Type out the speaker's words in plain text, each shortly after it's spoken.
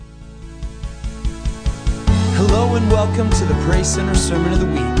Hello and welcome to the Praise Center Sermon of the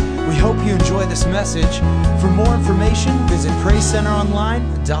Week. We hope you enjoy this message. For more information, visit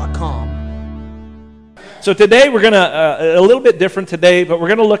PraiseCenterOnline.com. So today we're going to, a little bit different today, but we're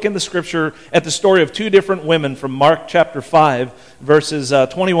going to look in the Scripture at the story of two different women from Mark chapter 5, verses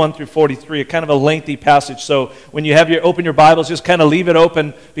 21 through 43, a kind of a lengthy passage. So when you open your Bibles, just kind of leave it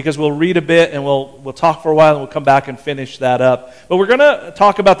open because we'll read a bit and we'll talk for a while and we'll come back and finish that up. But we're going to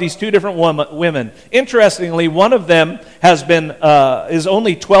talk about these two different women. Interestingly, one of them is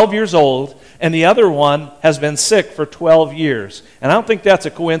only 12 years old, and the other one has been sick for 12 years. And I don't think that's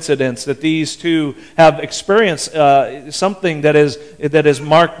a coincidence that these two have experienced something that is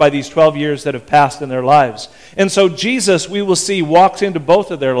marked by these 12 years that have passed in their lives. And so Jesus, we will see, walks into both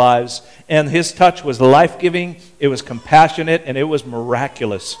of their lives, and his touch was life-giving, it was compassionate, and it was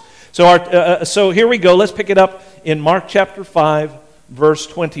miraculous. So here we go. Let's pick it up in Mark chapter 5, verse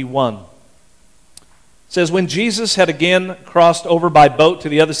 21. It says, when Jesus had again crossed over by boat to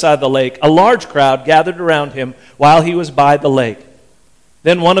the other side of the lake, a large crowd gathered around him while he was by the lake.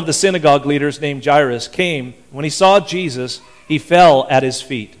 Then one of the synagogue leaders named Jairus came. When he saw Jesus, he fell at his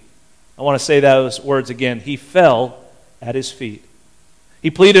feet. I want to say those words again. He fell at his feet. He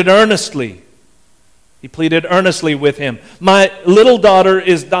pleaded earnestly. He pleaded earnestly with him. My little daughter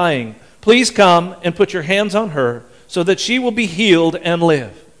is dying. Please come and put your hands on her so that she will be healed and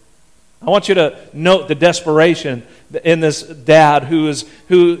live. I want you to note the desperation in this dad who,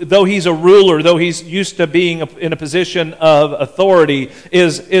 though he's a ruler, though he's used to being in a position of authority,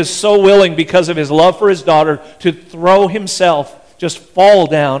 is so willing because of his love for his daughter to throw himself, just fall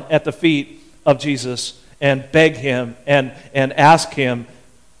down at the feet of Jesus and beg him and ask him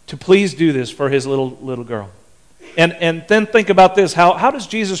to please do this for his little girl. And then think about this. How does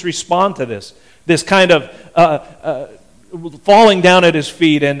Jesus respond to this? This kind of falling down at his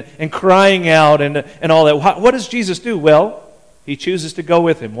feet and crying out and all that. What does Jesus do? Well, he chooses to go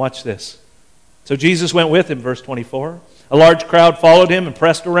with him. Watch this. So Jesus went with him, verse 24. A large crowd followed him and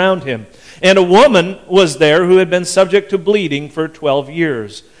pressed around him. And a woman was there who had been subject to bleeding for 12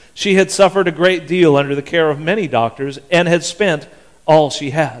 years. She had suffered a great deal under the care of many doctors and had spent all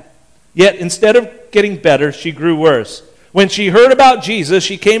she had. Yet instead of getting better, she grew worse. When she heard about Jesus,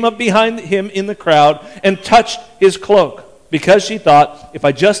 she came up behind him in the crowd and touched his cloak, because she thought, if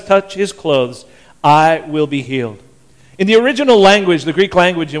I just touch his clothes, I will be healed. In the original language, the Greek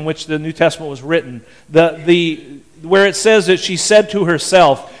language in which the New Testament was written, where it says that she said to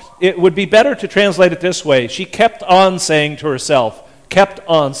herself, it would be better to translate it this way. She kept on saying to herself,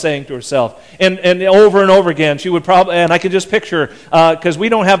 and over and over again, she would probably, and I can just picture, because we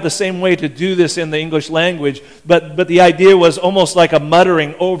don't have the same way to do this in the English language, but the idea was almost like a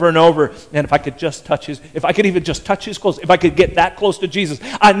muttering over and over, and if I could even just touch his clothes, if I could get that close to Jesus,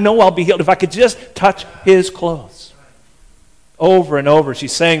 I know I'll be healed, if I could just touch his clothes. Over and over,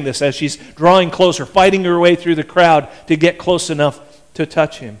 she's saying this as she's drawing closer, fighting her way through the crowd to get close enough to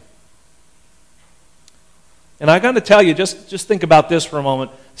touch him. And I got to tell you, just think about this for a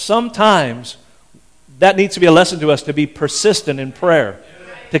moment. Sometimes that needs to be a lesson to us, to be persistent in prayer,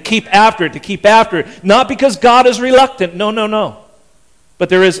 to keep after it. Not because God is reluctant. No. But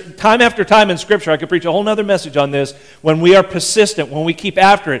there is time after time in Scripture, I could preach a whole other message on this, when we are persistent, when we keep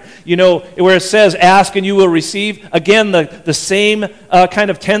after it. You know, where it says, ask and you will receive. Again, the same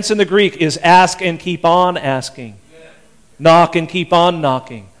kind of tense in the Greek is ask and keep on asking. Knock and keep on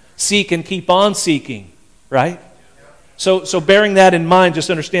knocking. Seek and keep on seeking. Right? So bearing that in mind, just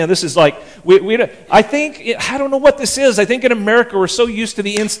understand, this is like, I don't know what this is. I think in America we're so used to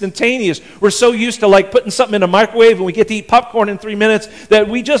the instantaneous. We're so used to like putting something in a microwave and we get to eat popcorn in 3 minutes that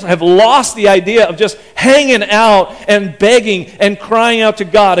we just have lost the idea of just hanging out and begging and crying out to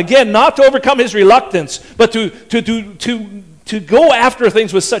God. Again, not to overcome his reluctance, but to go after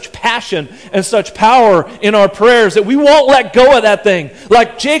things with such passion and such power in our prayers that we won't let go of that thing.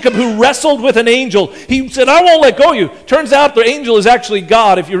 Like Jacob, who wrestled with an angel. He said, I won't let go of you. Turns out the angel is actually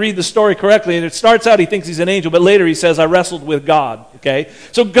God, if you read the story correctly. And it starts out he thinks he's an angel, but later he says, I wrestled with God. Okay?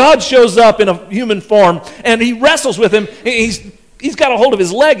 So God shows up in a human form, and he wrestles with him. He's got a hold of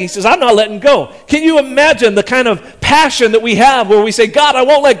his leg. He says, I'm not letting go. Can you imagine the kind of passion that we have where we say, God, I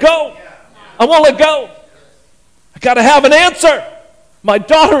won't let go. I won't let go. Got to have an answer. My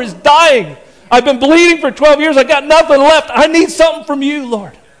daughter is dying. I've been bleeding for 12 years. I got nothing left. I need something from you,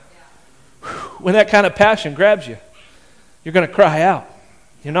 Lord. When that kind of passion grabs you, you're going to cry out.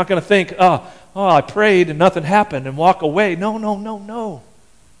 You're not going to think, oh, I prayed and nothing happened, and walk away. No.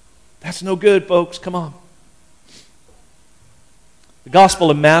 That's no good, folks. Come on. The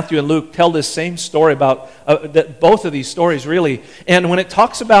Gospel of Matthew and Luke tell this same story about both of these stories, really. And when it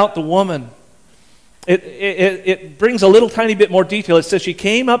talks about the woman it brings a little tiny bit more detail. It says she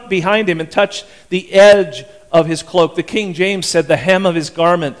came up behind him and touched the edge of his cloak. The King James said the hem of his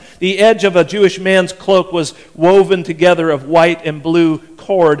garment. The edge of a Jewish man's cloak was woven together of white and blue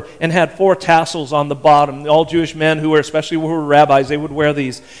cord and had 4 tassels on the bottom. All Jewish men especially who were rabbis, they would wear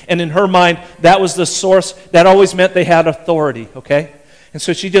these. And in her mind, that was the source. That always meant they had authority, okay? And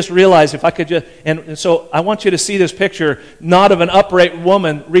so she just realized if I could just, and so I want you to see this picture, not of an upright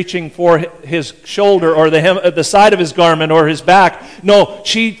woman reaching for his shoulder or the side of his garment or his back. No,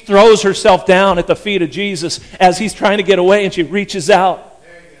 she throws herself down at the feet of Jesus as he's trying to get away, and she reaches out.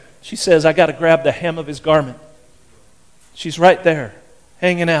 She says, I got to grab the hem of his garment. She's right there,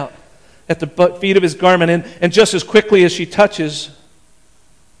 hanging out at the feet of his garment. And just as quickly as she touches,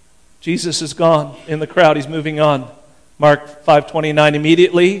 Jesus is gone in the crowd. He's moving on. Mark 5:29,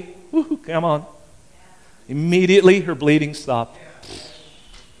 immediately, come on. Immediately her bleeding stopped.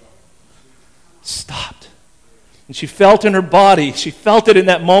 Stopped. And she felt in her body, she felt it in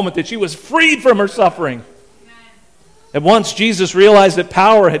that moment that she was freed from her suffering. At once Jesus realized that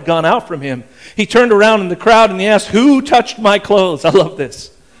power had gone out from him. He turned around in the crowd and he asked, who touched my clothes? I love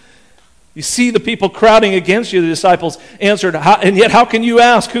this. You see the people crowding against you, the disciples answered, and yet how can you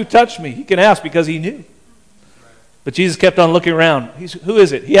ask who touched me? He can ask because he knew. But Jesus kept on looking around. Who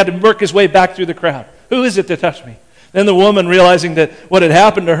is it? He had to work his way back through the crowd. Who is it that touched me? Then the woman, realizing that what had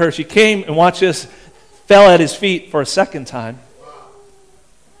happened to her, she came and watched this, fell at his feet for a second time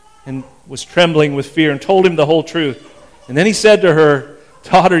and was trembling with fear and told him the whole truth. And then he said to her,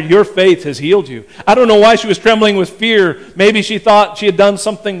 daughter, your faith has healed you. I don't know why she was trembling with fear. Maybe she thought she had done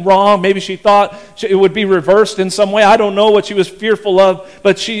something wrong. Maybe she thought it would be reversed in some way. I don't know what she was fearful of.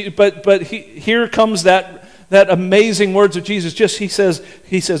 But here comes that amazing words of Jesus. He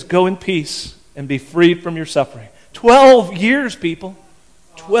says, go in peace and be freed from your suffering. 12 years, people.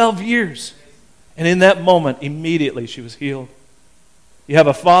 12 years. And in that moment, immediately she was healed. You have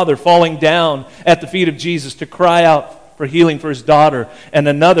a father falling down at the feet of Jesus to cry out for healing for his daughter, and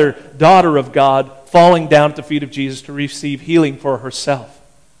another daughter of God falling down at the feet of Jesus to receive healing for herself.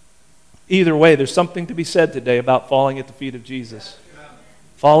 Either way, there's something to be said today about falling at the feet of Jesus.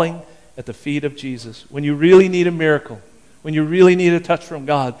 Falling at the feet of Jesus. When you really need a miracle, when you really need a touch from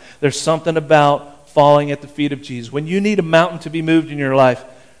God, there's something about falling at the feet of Jesus. When you need a mountain to be moved in your life,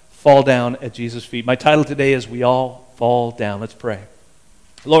 fall down at Jesus' feet. My title today is We All Fall Down. Let's pray.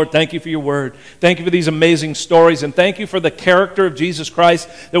 Lord, thank you for your word. Thank you for these amazing stories, and thank you for the character of Jesus Christ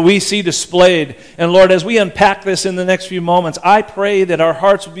that we see displayed. And Lord, as we unpack this in the next few moments, I pray that our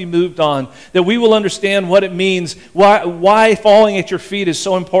hearts will be moved on, that we will understand what it means, why falling at your feet is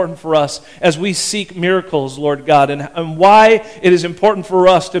so important for us as we seek miracles, Lord God, and why it is important for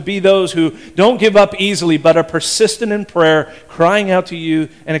us to be those who don't give up easily, but are persistent in prayer, crying out to you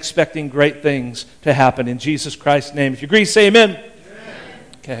and expecting great things to happen. In Jesus Christ's name. If you agree, say amen.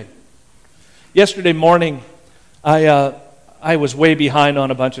 Okay. Yesterday morning, I was way behind on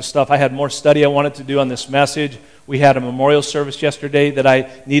a bunch of stuff. I had more study I wanted to do on this message. We had a memorial service yesterday that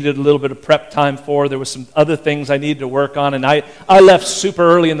I needed a little bit of prep time for. There were some other things I needed to work on, and I left super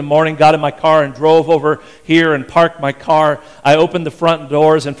early in the morning, got in my car and drove over here and parked my car. I opened the front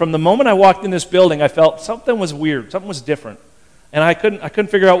doors, and from the moment I walked in this building, I felt something was weird, something was different. And I couldn't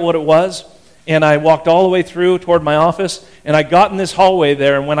figure out what it was. And I walked all the way through toward my office, and I got in this hallway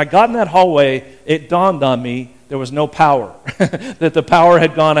there. And when I got in that hallway, it dawned on me there was no power, that the power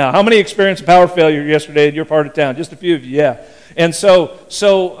had gone out. How many experienced power failure yesterday in your part of town? Just a few of you, yeah. And so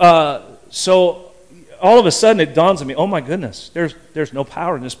all of a sudden it dawns on me, oh my goodness, there's no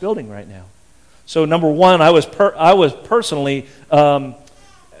power in this building right now. So number one, I was personally out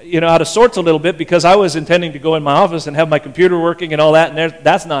of sorts a little bit because I was intending to go in my office and have my computer working and all that, and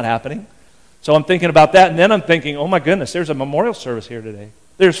that's not happening. So I'm thinking about that, and then I'm thinking, oh my goodness, there's a memorial service here today.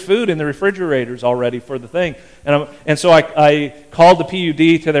 There's food in the refrigerators already for the thing. And so I called the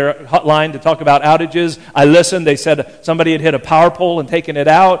PUD to their hotline to talk about outages. I listened. They said somebody had hit a power pole and taken it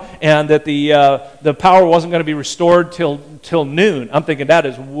out, and that the power wasn't going to be restored till noon. I'm thinking that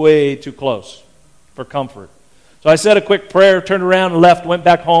is way too close for comfort. So I said a quick prayer, turned around and left, went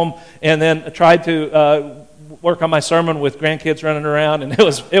back home, and then tried to work on my sermon with grandkids running around, and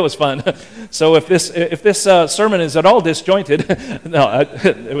it was fun. So if this sermon is at all disjointed, no,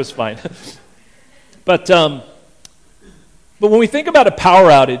 it was fine. But when we think about a power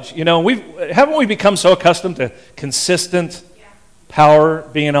outage, haven't we become so accustomed to consistent power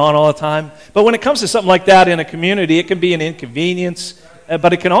being on all the time? But when it comes to something like that in a community, it can be an inconvenience,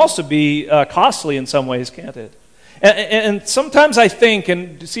 but it can also be costly in some ways, can't it? And sometimes I think,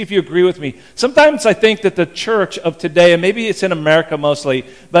 and see if you agree with me, sometimes I think that the church of today, and maybe it's in America mostly,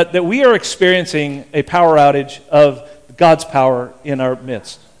 but that we are experiencing a power outage of God's power in our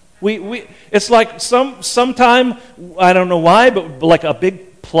midst. It's like sometime, I don't know why, but like a big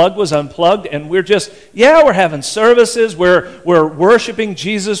plug was unplugged, and we're having services, we're worshiping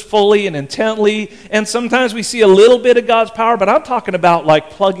Jesus fully and intently, and sometimes we see a little bit of God's power, but I'm talking about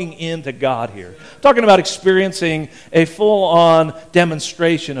like plugging into God here. I'm talking about experiencing a full-on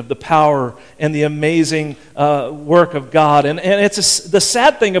demonstration of the power and the amazing work of God. And it's the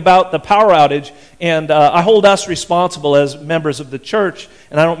sad thing about the power outage, and I hold us responsible as members of the church,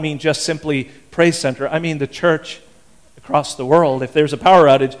 and I don't mean just simply Praise Center, I mean the church across the world. If there's a power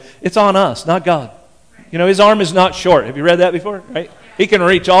outage, it's on us, not God. You know, his arm is not short. Have you read that before? Right? He can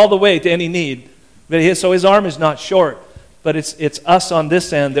reach all the way to any need. So his arm is not short. But it's us on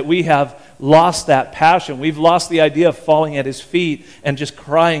this end that we have lost that passion. We've lost the idea of falling at his feet and just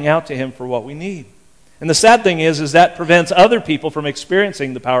crying out to him for what we need. And the sad thing is that prevents other people from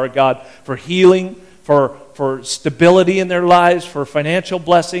experiencing the power of God for healing, for stability in their lives, for financial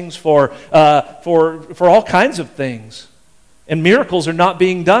blessings, for all kinds of things. And miracles are not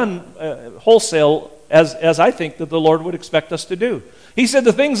being done wholesale as I think that the Lord would expect us to do. He said,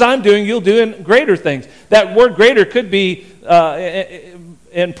 the things I'm doing, you'll do in greater things. That word greater could be,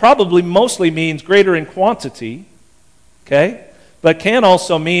 and probably mostly means greater in quantity, okay? But can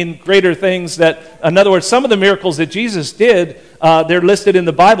also mean greater things that, in other words, some of the miracles that Jesus did, they're listed in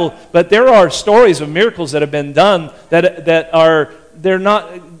the Bible, but there are stories of miracles that have been done they're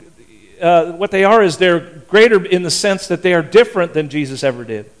not, what they are is they're greater in the sense that they are different than Jesus ever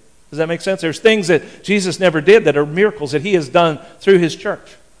did. Does that make sense? There's things that Jesus never did that are miracles that he has done through his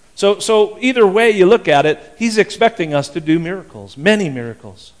church. So either way you look at it, he's expecting us to do miracles, many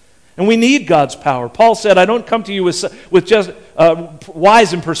miracles. And we need God's power. Paul said, I don't come to you with just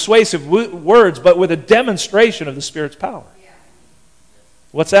wise and persuasive words, but with a demonstration of the Spirit's power.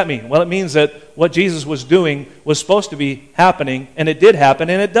 What's that mean? Well, it means that what Jesus was doing was supposed to be happening, and it did happen,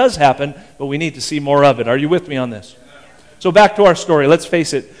 and it does happen, but we need to see more of it. Are you with me on this? So back to our story. Let's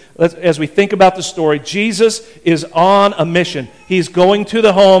face it. As we think about the story, Jesus is on a mission. He's going to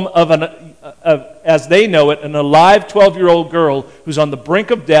the home of as they know it, an alive 12-year-old girl who's on the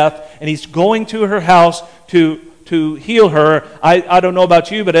brink of death, and he's going to her house to heal her. I don't know about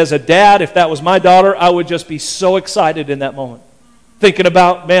you, but as a dad, if that was my daughter, I would just be so excited in that moment. Thinking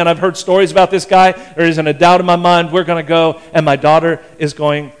about, man, I've heard stories about this guy. There isn't a doubt in my mind we're going to go, and my daughter is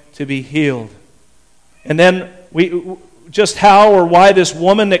going to be healed. And then just how or why this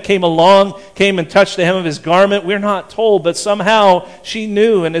woman that came along came and touched the hem of his garment, we're not told, but somehow she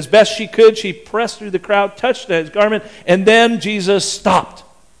knew, and as best she could, she pressed through the crowd, touched his garment, and then Jesus stopped.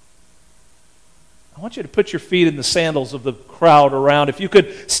 I want you to put your feet in the sandals of the crowd around. If you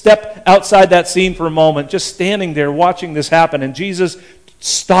could step outside that scene for a moment, just standing there watching this happen, and Jesus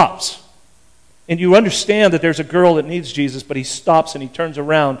stops. And you understand that there's a girl that needs Jesus, but he stops and he turns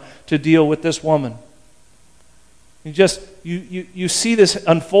around to deal with this woman. You see this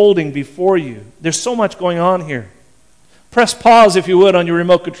unfolding before you. There's so much going on here. Press pause, if you would, on your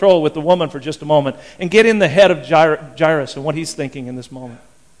remote control with the woman for just a moment and get in the head of Jairus and what he's thinking in this moment.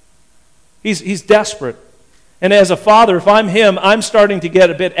 He's desperate. And as a father, if I'm him, I'm starting to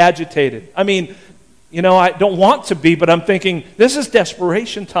get a bit agitated. I mean, I don't want to be, but I'm thinking, this is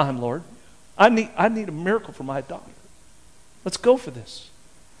desperation time, Lord. I need a miracle for my daughter. Let's go for this.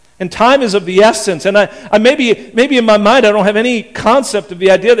 And time is of the essence. And I maybe in my mind, I don't have any concept of the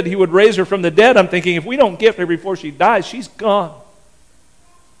idea that he would raise her from the dead. I'm thinking, if we don't get her before she dies, she's gone.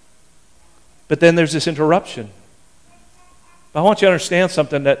 But then there's this interruption. I want you to understand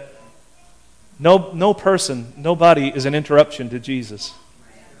something, that nobody is an interruption to Jesus.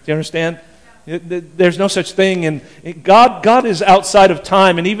 Do you understand? There's no such thing. And God is outside of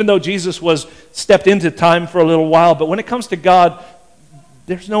time. And even though Jesus was stepped into time for a little while, but when it comes to God,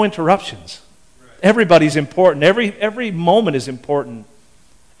 there's no interruptions. Everybody's important. Every moment is important.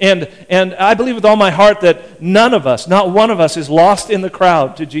 And I believe with all my heart that none of us, not one of us, is lost in the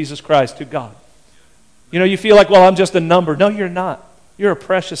crowd to Jesus Christ, to God. You feel like, well, I'm just a number. No, you're not. You're a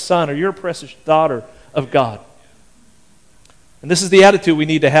precious son or you're a precious daughter of God. And this is the attitude we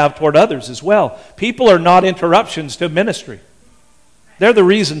need to have toward others as well. People are not interruptions to ministry. They're the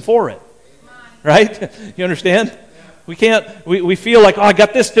reason for it. Right? You understand? We feel like, I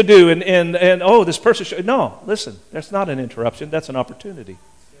got this to do, and this person should. No, listen, that's not an interruption, that's an opportunity.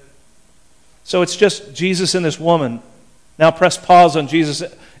 So it's just Jesus and this woman. Now press pause on Jesus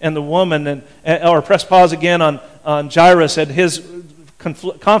and the woman, or press pause again on Jairus and his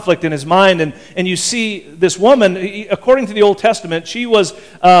conflict in his mind. And you see this woman, according to the Old Testament, she was,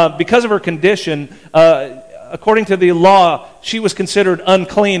 because of her condition, according to the law, she was considered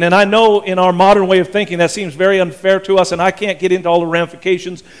unclean. And I know in our modern way of thinking that seems very unfair to us, and I can't get into all the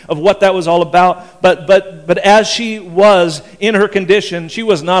ramifications of what that was all about. But as she was in her condition, she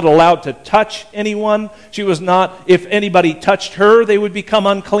was not allowed to touch anyone. She was not, if anybody touched her, they would become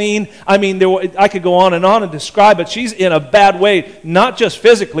unclean. I mean, I could go on and describe it. She's in a bad way, not just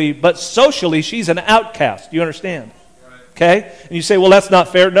physically, but socially. She's an outcast. Do you understand? Okay? And you say, well, that's not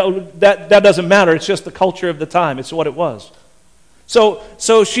fair. No, that doesn't matter. It's just the culture of the time. It's what it was.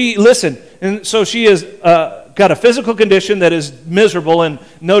 So she, listen, and so she has got a physical condition that is miserable and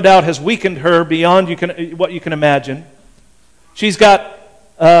no doubt has weakened her beyond what you can imagine. She's got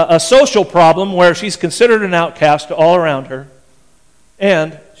a social problem where she's considered an outcast to all around her.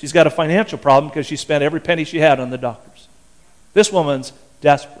 And she's got a financial problem because she spent every penny she had on the doctors. This woman's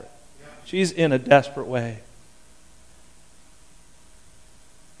desperate. She's in a desperate way.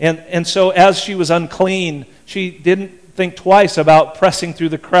 And so as she was unclean, she didn't think twice about pressing through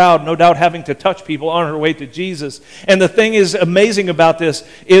the crowd, no doubt having to touch people on her way to Jesus. And the thing is amazing about this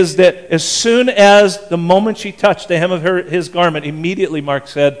is that as soon as the moment she touched the hem of his garment, immediately, Mark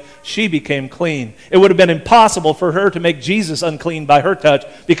said, she became clean. It would have been impossible for her to make Jesus unclean by her touch,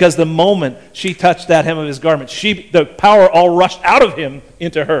 because the moment she touched that hem of his garment, the power all rushed out of him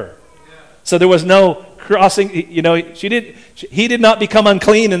into her. So there was no crossing, he did not become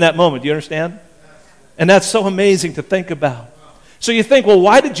unclean in that moment. Do you understand? And that's so amazing to think about. So you think, well,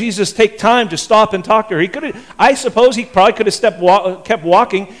 why did Jesus take time to stop and talk to her? I suppose he probably could have kept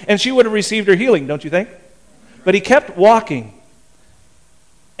walking and she would have received her healing, don't you think? But he kept walking.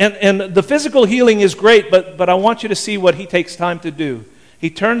 And the physical healing is great, but I want you to see what he takes time to do. He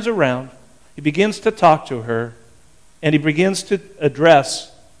turns around, he begins to talk to her, and he begins to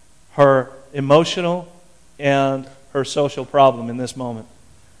address her emotional and her social problem in this moment.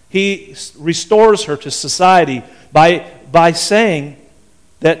 He restores her to society by saying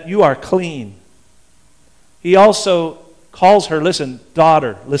that you are clean. He also calls her, listen,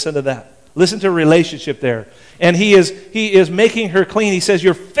 daughter. Listen to that. Listen to a relationship there. And he is making her clean. He says,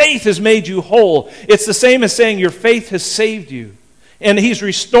 your faith has made you whole. It's the same as saying your faith has saved you. And he's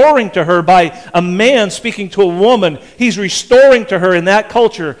restoring to her by a man speaking to a woman. He's restoring to her in that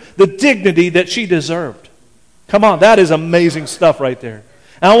culture the dignity that she deserved. Come on, that is amazing stuff right there.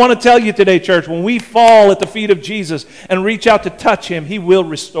 And I want to tell you today, church, when we fall at the feet of Jesus and reach out to touch him, he will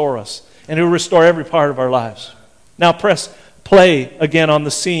restore us. And he will restore every part of our lives. Now press play again on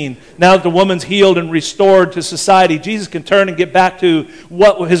the scene. Now that the woman's healed and restored to society, Jesus can turn and get back to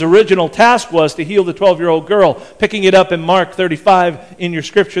what his original task was, to heal the 12-year-old girl. Picking it up in Mark 35 in your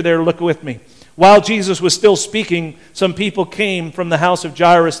scripture there, look with me. While Jesus was still speaking, some people came from the house of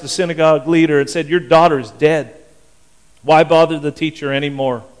Jairus, the synagogue leader, and said, your daughter is dead. Why bother the teacher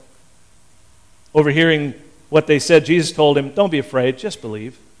anymore? Overhearing what they said, Jesus told him, don't be afraid, just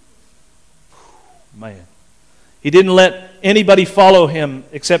believe. Man. He didn't let anybody follow him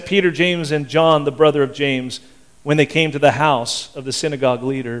except Peter, James, and John, the brother of James, when they came to the house of the synagogue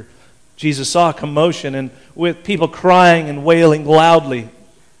leader. Jesus saw a commotion and with people crying and wailing loudly.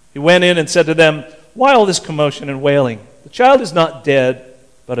 He went in and said to them, why all this commotion and wailing? The child is not dead,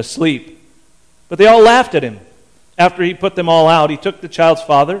 but asleep. But they all laughed at him. After he put them all out, he took the child's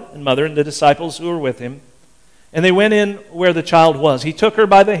father and mother and the disciples who were with him, and they went in where the child was. He took her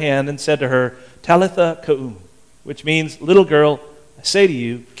by the hand and said to her, Talitha koum, which means, little girl, I say to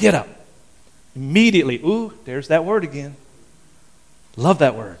you, get up. Immediately, there's that word again. Love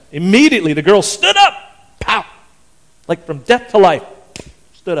that word. Immediately the girl stood up. Pow! Like from death to life.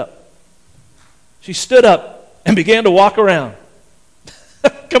 Stood up. She stood up and began to walk around.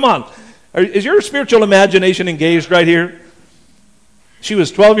 Come on. Is your spiritual imagination engaged right here? She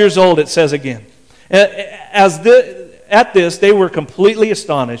was 12 years old, it says again. At this, they were completely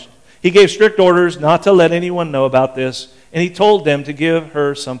astonished. He gave strict orders not to let anyone know about this, and he told them to give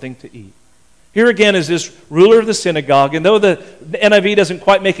her something to eat. Here again is this ruler of the synagogue, and though the NIV doesn't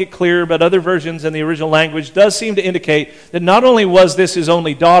quite make it clear, but other versions in the original language does seem to indicate that not only was this his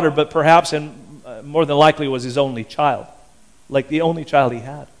only daughter, but perhaps and more than likely was his only child, like the only child he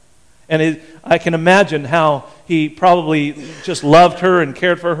had. And I can imagine how he probably just loved her and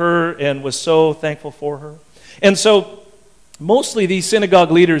cared for her and was so thankful for her. And so mostly these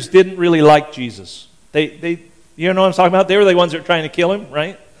synagogue leaders didn't really like Jesus. They you know what I'm talking about? They were the ones that were trying to kill him,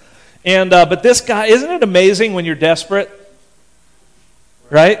 right? And but this guy, isn't it amazing when you're desperate?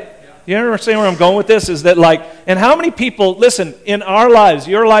 Right? You understand where I'm going with this? Is that and how many people, listen, in our lives,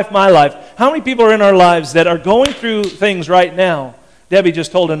 your life, my life, how many people are in our lives that are going through things right now Debbie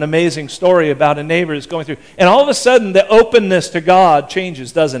just told an amazing story about a neighbor that's going through. And all of a sudden, the openness to God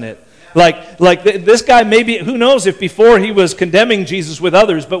changes, doesn't it? This guy, maybe, who knows if before he was condemning Jesus with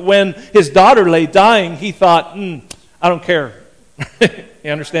others, but when his daughter lay dying, he thought, I don't care.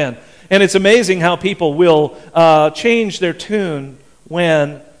 You understand? And it's amazing how people will change their tune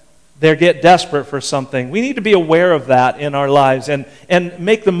when they get desperate for something. We need to be aware of that in our lives and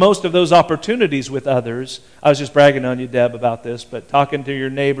make the most of those opportunities with others. I was just bragging on you, Deb, about this, but talking to your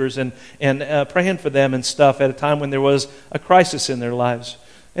neighbors and praying for them and stuff at a time when there was a crisis in their lives.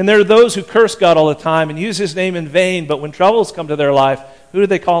 And there are those who curse God all the time and use His name in vain, but when troubles come to their life, who do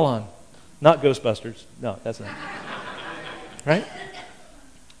they call on? Not Ghostbusters. No, that's not. Right?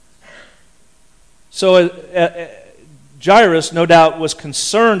 So Jairus, no doubt, was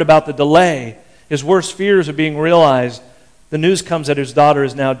concerned about the delay. His worst fears are being realized. The news comes that his daughter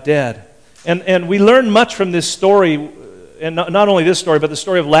is now dead. And we learn much from this story, and not only this story, but the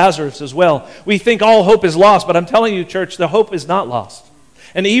story of Lazarus as well. We think all hope is lost, but I'm telling you, church, the hope is not lost.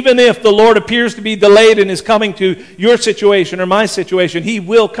 And even if the Lord appears to be delayed in His coming to your situation or my situation, He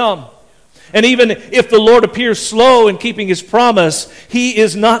will come. And even if the Lord appears slow in keeping His promise, He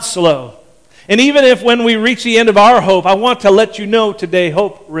is not slow. And even if when we reach the end of our hope, I want to let you know today,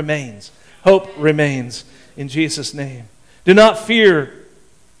 hope remains. Hope remains in Jesus' name. Do not fear,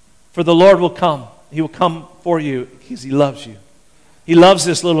 for the Lord will come. He will come for you because He loves you. He loves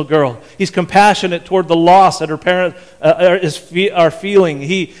this little girl. He's compassionate toward the loss that her parents are feeling.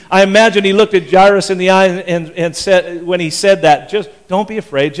 I imagine He looked at Jairus in the eye and said, when He said that, just don't be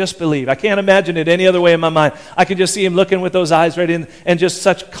afraid, just believe. I can't imagine it any other way in my mind. I can just see Him looking with those eyes right in and just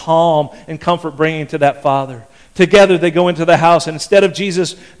such calm and comfort bringing to that father. Together they go into the house, and instead of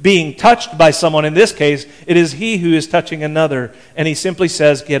Jesus being touched by someone, in this case, it is He who is touching another. And He simply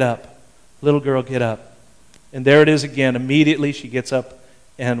says, get up. Little girl, get up. And there it is again. Immediately she gets up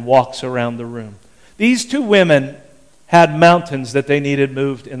and walks around the room. These two women had mountains that they needed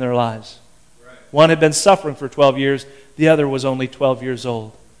moved in their lives. Right. One had been suffering for 12 years. The other was only 12 years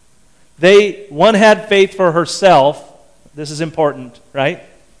old. One had faith for herself. This is important, right?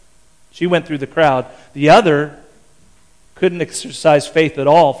 She went through the crowd. The other couldn't exercise faith at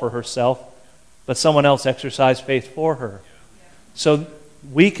all for herself, but someone else exercised faith for her. So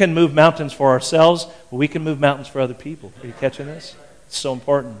we can move mountains for ourselves, but we can move mountains for other people. Are you catching this? It's so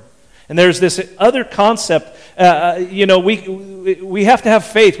important. And there's this other concept. We have to have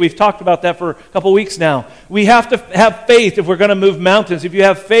faith. We've talked about that for a couple weeks now. We have to have faith if we're going to move mountains. If you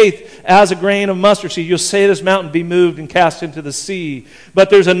have faith as a grain of mustard seed, you'll say this mountain be moved and cast into the sea. But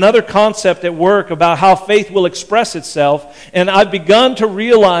there's another concept at work about how faith will express itself. And I've begun to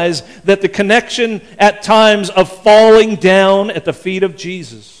realize that the connection at times of falling down at the feet of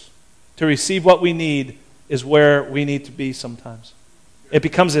Jesus to receive what we need is where we need to be sometimes. It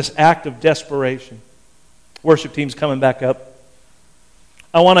becomes this act of desperation. Worship team's coming back up.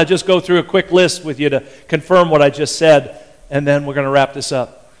 I want to just go through a quick list with you to confirm what I just said, and then we're going to wrap this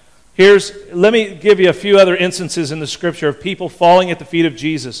up. Let me give you a few other instances in the Scripture of people falling at the feet of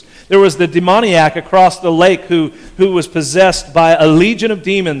Jesus. There was the demoniac across the lake who was possessed by a legion of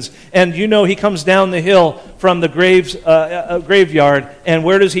demons, and he comes down the hill from the graveyard, and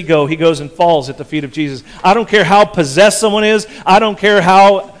where does he go? He goes and falls at the feet of Jesus. I don't care how possessed someone is. I don't care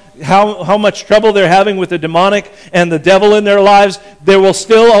how much trouble they're having with the demonic and the devil in their lives. There will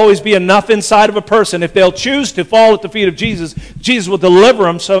still always be enough inside of a person. If they'll choose to fall at the feet of Jesus, Jesus will deliver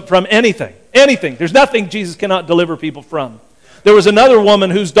them from anything. Anything. There's nothing Jesus cannot deliver people from. There was another woman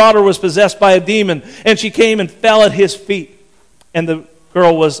whose daughter was possessed by a demon, and she came and fell at His feet, and the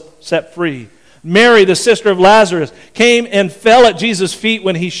girl was set free. Mary, the sister of Lazarus, came and fell at Jesus' feet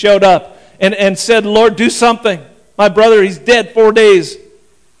when He showed up and said, Lord, do something. My brother, he's dead 4 days.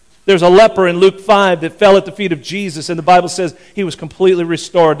 There's a leper in Luke 5 that fell at the feet of Jesus, and the Bible says he was completely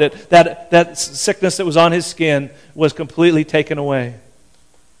restored, that sickness that was on his skin was completely taken away.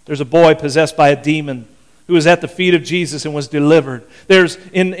 There's a boy possessed by a demon who was at the feet of Jesus and was delivered. There's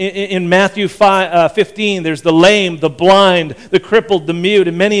in Matthew 15, there's the lame, the blind, the crippled, the mute,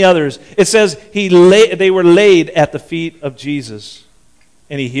 and many others. It says they were laid at the feet of Jesus,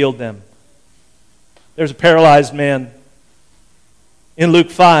 and He healed them. There's a paralyzed man in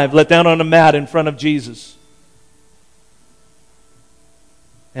Luke 5, let down on a mat in front of Jesus.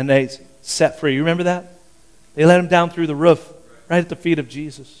 And they set free. You remember that? They let him down through the roof, right at the feet of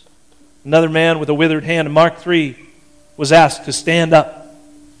Jesus. Another man with a withered hand in Mark 3 was asked to stand up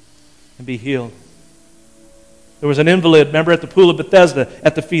and be healed. There was an invalid, remember, at the pool of Bethesda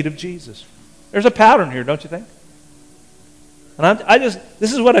at the feet of Jesus. There's a pattern here, don't you think? And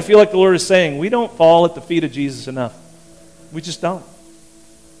this is what I feel like the Lord is saying. We don't fall at the feet of Jesus enough. We just don't.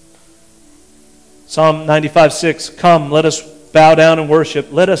 Psalm 95:6, come, let us bow down and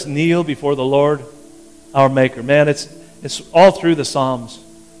worship. Let us kneel before the Lord, our Maker. Man, it's all through the Psalms.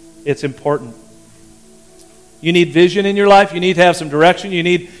 It's important. You need vision in your life. You need to have some direction. You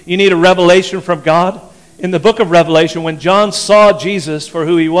need a revelation from God. In the book of Revelation, when John saw Jesus for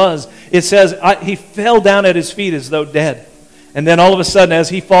who he was, it says he fell down at his feet as though dead. And then all of a sudden, as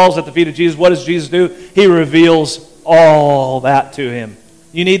he falls at the feet of Jesus, what does Jesus do? He reveals all that to him.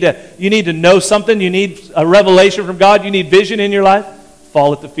 You need to know something. You need a revelation from God. You need vision in your life.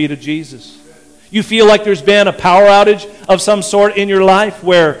 Fall at the feet of Jesus. You feel like there's been a power outage of some sort in your life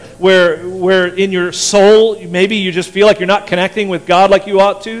where in your soul, maybe you just feel like you're not connecting with God like you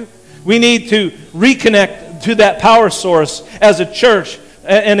ought to. We need to reconnect to that power source as a church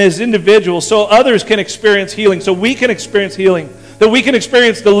and as individuals so others can experience healing, so we can experience healing, that we can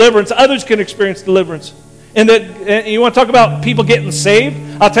experience deliverance, others can experience deliverance. And that you want to talk about people getting saved?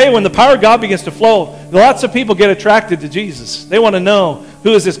 I'll tell you, when the power of God begins to flow, lots of people get attracted to Jesus. They want to know,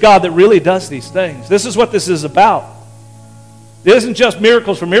 who is this God that really does these things? This is what this is about. It isn't just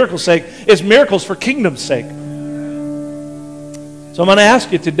miracles for miracles' sake. It's miracles for kingdom's sake. So I'm going to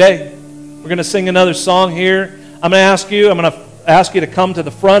ask you today. We're going to sing another song here. I'm going to ask you to come to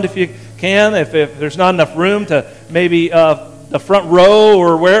the front if you can. If there's not enough room to maybe the front row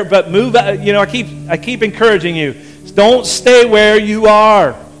or where, but move. I keep encouraging you. Don't stay where you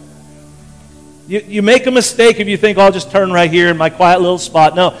are. You make a mistake if you think, I'll just turn right here in my quiet little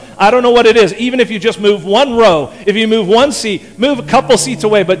spot. No, I don't know what it is. Even if you just move one row, if you move one seat, move a couple seats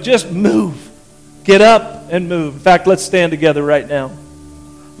away, but just move. Get up and move. In fact, let's stand together right now.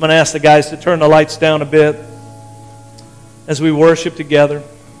 I'm going to ask the guys to turn the lights down a bit as we worship together.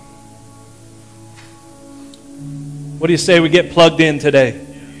 What do you say we get plugged in today?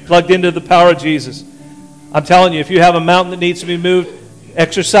 Plugged into the power of Jesus. I'm telling you, if you have a mountain that needs to be moved,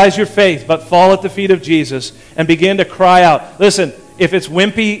 exercise your faith, but fall at the feet of Jesus and begin to cry out. Listen, if it's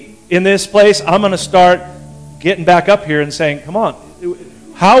wimpy in this place, I'm going to start getting back up here and saying, come on,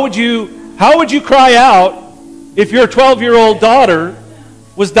 how would you cry out if your 12-year-old daughter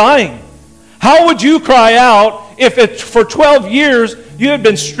was dying? How would you cry out if for 12 years you had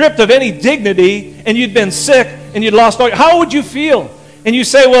been stripped of any dignity and you'd been sick and you'd lost all? How would you feel? And you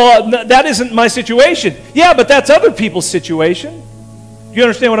say, well, that isn't my situation. Yeah, but that's other people's situation. Do you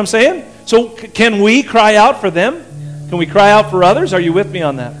understand what I'm saying? So can we cry out for them? Can we cry out for others? Are you with me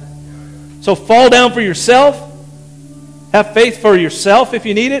on that? So fall down for yourself. Have faith for yourself if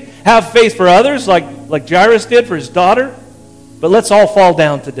you need it. Have faith for others like Jairus did for his daughter. But let's all fall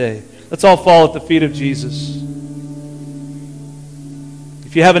down today. Let's all fall at the feet of Jesus.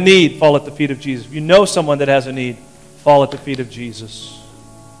 If you have a need, fall at the feet of Jesus. If you know someone that has a need, fall at the feet of Jesus.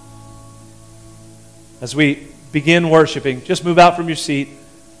 As we begin worshiping, just move out from your seat.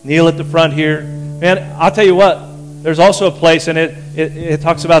 Kneel at the front here. Man, I'll tell you what, there's also a place, and it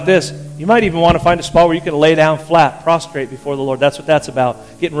talks about this. You might even want to find a spot where you can lay down flat, prostrate before the Lord. That's what that's about.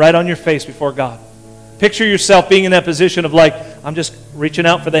 Getting right on your face before God. Picture yourself being in that position of like, I'm just reaching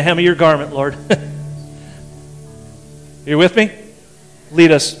out for the hem of your garment, Lord. You with me?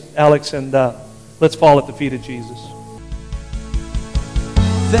 Lead us, Alex, and let's fall at the feet of Jesus.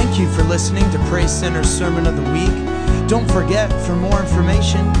 Thank you for listening to Praise Center's Sermon of the Week. Don't forget, for more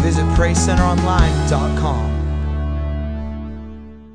information, visit PraiseCenterOnline.com.